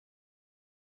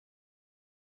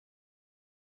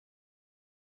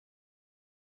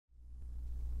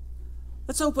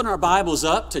Let's open our Bibles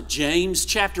up to James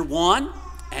chapter 1,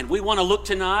 and we want to look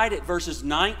tonight at verses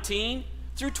 19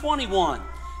 through 21.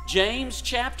 James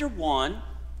chapter 1,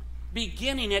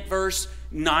 beginning at verse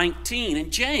 19.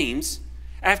 And James,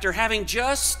 after having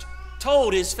just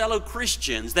told his fellow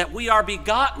Christians that we are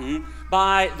begotten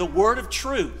by the word of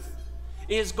truth,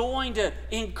 is going to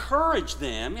encourage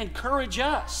them, encourage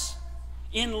us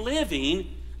in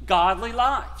living godly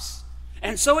lives.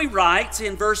 And so he writes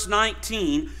in verse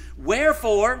 19,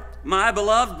 "Wherefore, my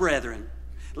beloved brethren,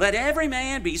 let every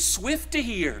man be swift to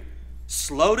hear,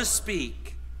 slow to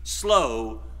speak,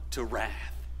 slow to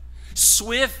wrath."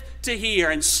 Swift to hear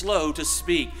and slow to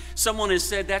speak. Someone has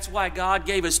said that's why God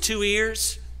gave us 2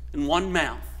 ears and 1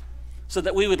 mouth, so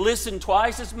that we would listen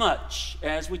twice as much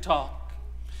as we talk.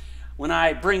 When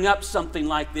I bring up something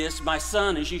like this, my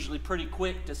son is usually pretty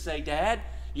quick to say, "Dad,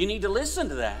 you need to listen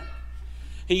to that."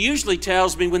 He usually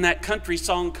tells me when that country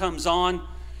song comes on,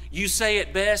 "You say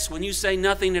it best when you say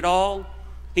nothing at all."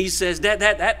 He says, "Dad,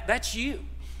 that's you."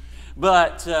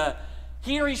 But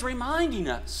here he's reminding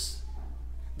us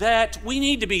that we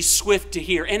need to be swift to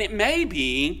hear. And it may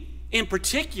be, in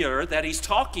particular, that he's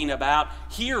talking about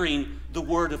hearing the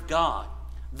Word of God,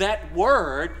 that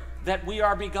Word that we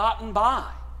are begotten by.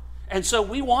 And so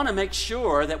we want to make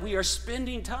sure that we are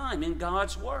spending time in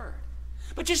God's Word.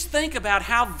 But just think about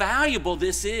how valuable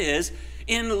this is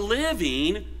in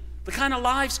living the kind of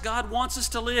lives God wants us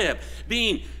to live.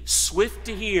 Being swift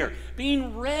to hear,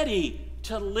 being ready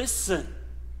to listen.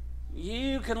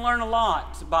 You can learn a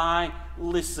lot by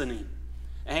listening.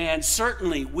 And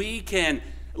certainly we can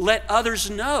let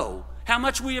others know how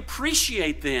much we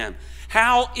appreciate them,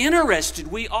 how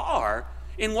interested we are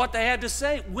in what they had to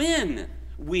say when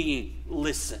we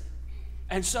listen.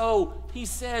 And so he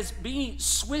says, be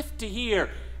swift to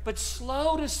hear, but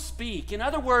slow to speak. In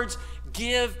other words,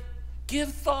 give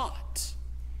thought.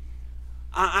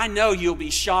 I know you'll be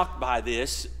shocked by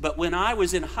this, but when I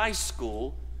was in high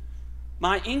school,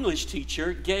 my English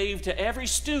teacher gave to every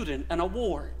student an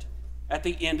award at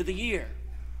the end of the year.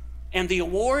 And the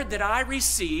award that I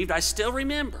received, I still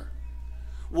remember,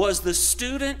 was the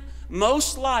student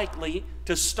most likely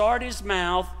to start his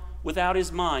mouth without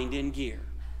his mind in gear.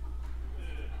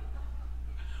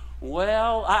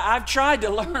 Well, I've tried to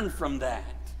learn from that.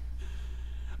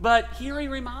 But here he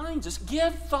reminds us,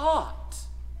 give thought.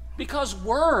 Because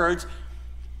words,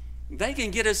 they can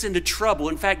get us into trouble.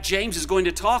 In fact, James is going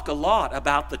to talk a lot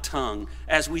about the tongue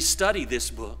as we study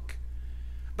this book.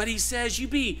 But he says, you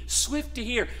be swift to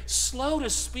hear, slow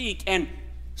to speak, and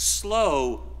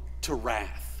slow to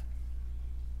wrath.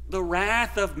 The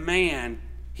wrath of man,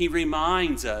 he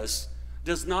reminds us,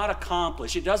 does not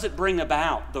accomplish, it doesn't bring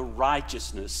about the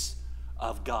righteousness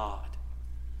of God.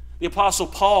 The Apostle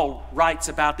Paul writes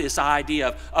about this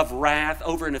idea of wrath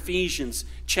over in Ephesians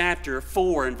chapter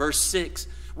 4 and verse 6,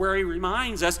 where he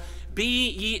reminds us, be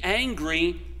ye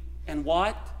angry, and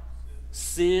what?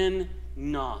 Sin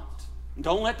not.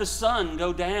 Don't let the sun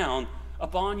go down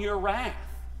upon your wrath.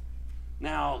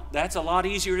 Now, that's a lot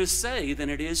easier to say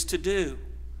than it is to do.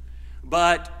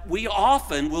 But we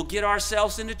often will get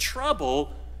ourselves into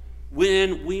trouble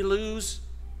when we lose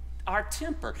our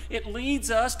temper. It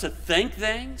leads us to think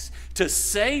things, to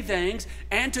say things,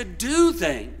 and to do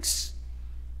things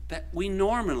that we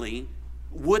normally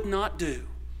would not do.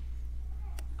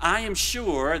 I am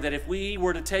sure that if we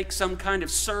were to take some kind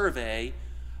of survey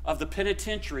of the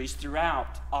penitentiaries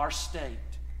throughout our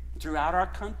state, throughout our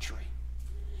country,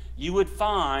 you would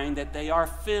find that they are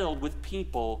filled with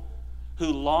people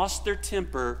who lost their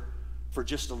temper for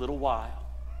just a little while.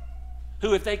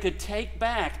 Who, if they could take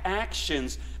back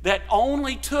actions that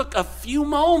only took a few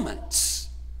moments,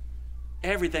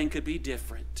 everything could be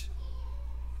different.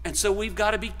 And so we've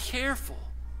got to be careful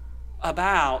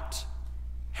about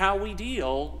how we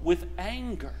deal with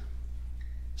anger.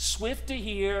 Swift to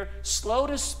hear, slow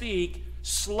to speak,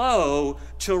 slow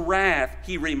to wrath,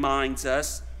 he reminds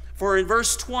us. For in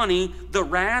verse 20, the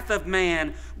wrath of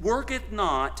man worketh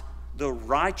not the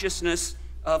righteousness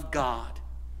of God.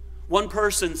 One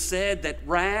person said that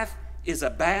wrath is a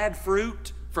bad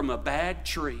fruit from a bad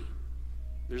tree.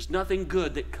 There's nothing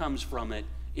good that comes from it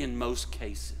in most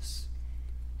cases.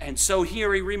 And so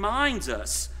here he reminds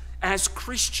us as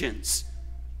Christians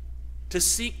to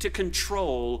seek to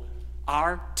control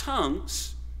our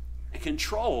tongues and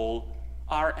control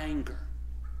our anger.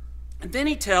 And then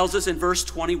he tells us in verse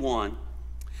 21,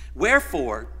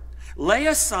 "Wherefore, lay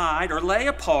aside or lay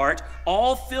apart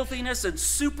all filthiness and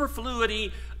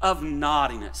superfluity of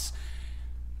naughtiness."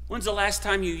 When's the last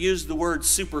time you used the word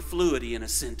superfluity in a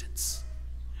sentence?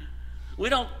 We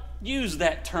don't use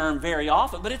that term very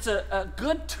often, but it's a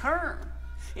good term.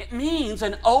 It means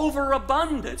an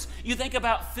overabundance. You think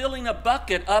about filling a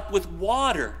bucket up with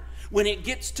water. When it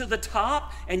gets to the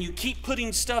top and you keep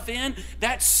putting stuff in,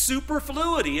 that's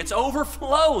superfluity. It's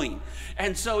overflowing.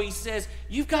 And so he says,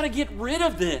 you've got to get rid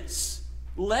of this.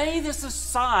 Lay this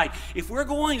aside. If we're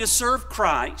going to serve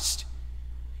Christ,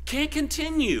 can't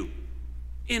continue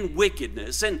in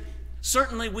wickedness. And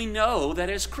certainly we know that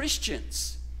as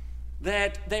Christians,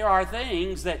 that there are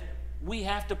things that we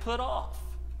have to put off.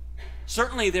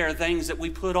 Certainly there are things that we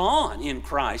put on in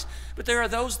Christ, but there are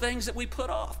those things that we put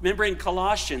off. Remember in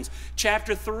Colossians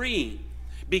chapter 3,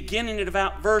 beginning at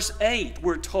about verse 8,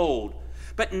 we're told,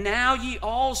 "But now ye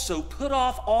also put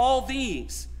off all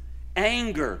these,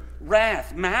 anger,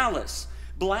 wrath, malice,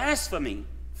 blasphemy,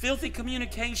 filthy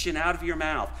communication out of your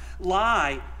mouth.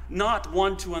 Lie not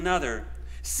one to another,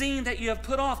 seeing that you have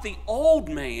put off the old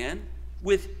man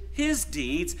with his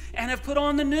deeds, and have put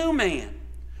on the new man,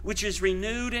 which is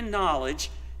renewed in knowledge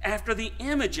after the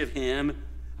image of him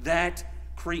that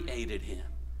created him."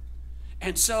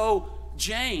 And so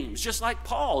James, just like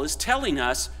Paul, is telling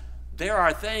us there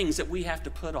are things that we have to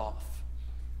put off.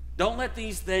 Don't let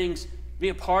these things be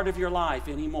a part of your life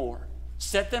anymore.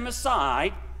 Set them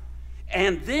aside.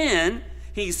 And then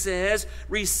he says,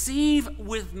 receive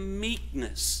with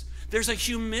meekness. There's a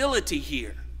humility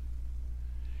here.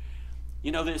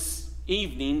 You know, this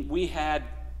evening we had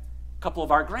a couple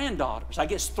of our granddaughters, I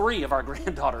guess 3 of our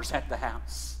granddaughters at the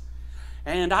house.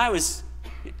 And I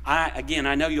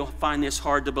know you'll find this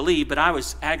hard to believe, but I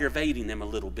was aggravating them a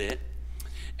little bit.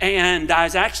 And I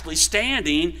was actually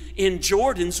standing in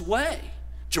Jordan's way.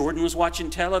 Jordan was watching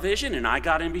television, and I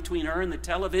got in between her and the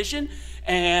television,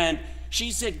 and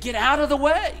she said, "Get out of the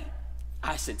way."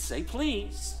 I said, "Say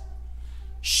please."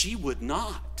 She would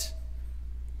not.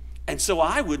 And so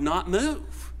I would not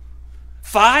move.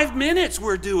 5 minutes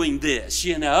we're doing this,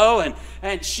 you know,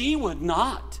 and she would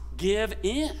not give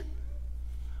in.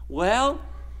 Well,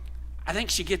 I think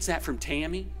she gets that from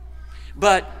Tammy.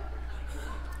 But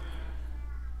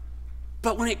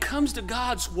when it comes to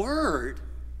God's word,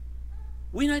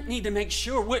 we need to make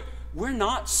sure we're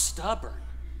not stubborn.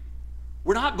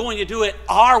 We're not going to do it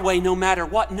our way no matter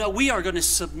what. No, we are going to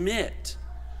submit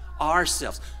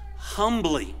ourselves,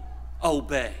 humbly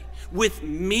obey. With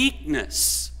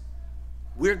meekness,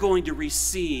 we're going to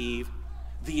receive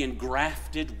the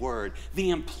engrafted word, the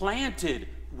implanted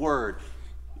word.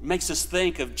 It makes us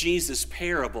think of Jesus'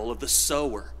 parable of the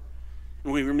sower.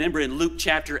 And we remember in Luke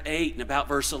chapter 8 and about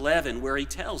verse 11 where he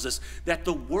tells us that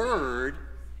the word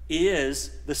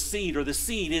is the seed, or the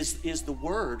seed is the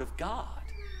word of God.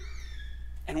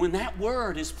 And when that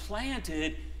word is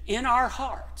planted in our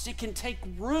hearts, it can take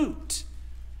root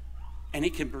and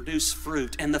it can produce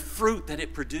fruit. And the fruit that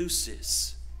it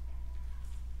produces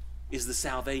is the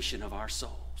salvation of our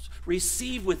souls.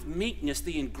 Receive with meekness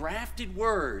the engrafted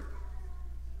word,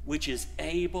 which is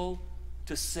able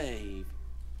to save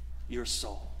your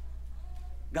soul.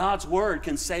 God's word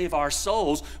can save our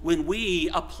souls when we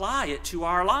apply it to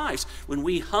our lives, when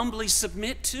we humbly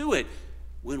submit to it,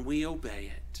 when we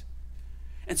obey it.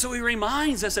 And so he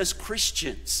reminds us as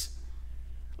Christians,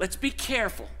 let's be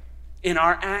careful in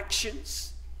our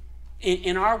actions,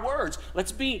 in our words.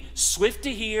 Let's be swift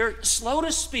to hear, slow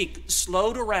to speak,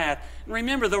 slow to wrath. And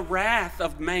remember, the wrath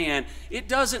of man, it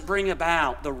doesn't bring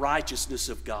about the righteousness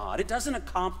of God. It doesn't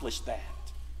accomplish that.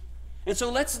 And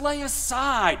so let's lay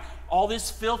aside all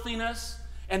this filthiness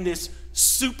and this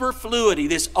superfluity,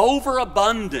 this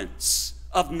overabundance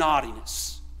of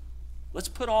naughtiness. Let's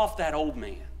put off that old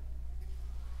man.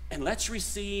 And let's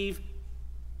receive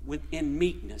in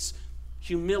meekness,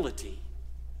 humility,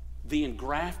 the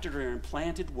engrafted or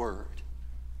implanted word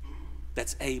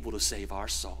that's able to save our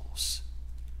souls.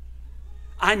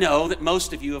 I know that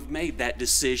most of you have made that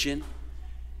decision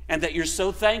and that you're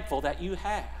so thankful that you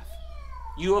have.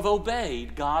 You have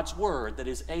obeyed God's word that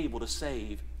is able to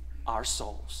save our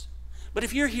souls. But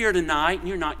if you're here tonight and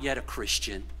you're not yet a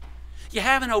Christian, you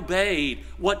haven't obeyed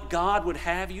what God would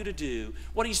have you to do,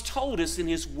 what he's told us in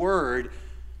his word,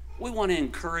 we want to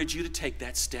encourage you to take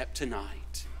that step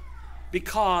tonight.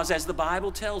 Because as the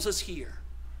Bible tells us here,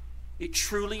 it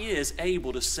truly is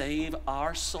able to save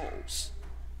our souls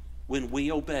when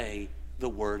we obey the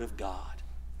word of God.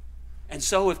 And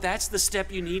so if that's the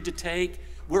step you need to take,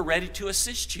 we're ready to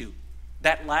assist you.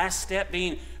 That last step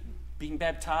being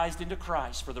baptized into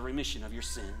Christ for the remission of your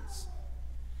sins.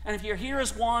 And if you're here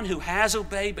as one who has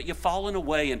obeyed but you've fallen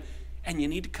away and you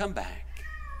need to come back,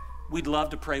 we'd love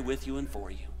to pray with you and for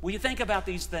you. Will you think about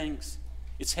these things?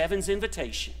 It's heaven's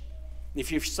invitation.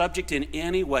 If you're subject in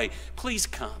any way, please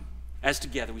come as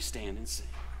together we stand and sing.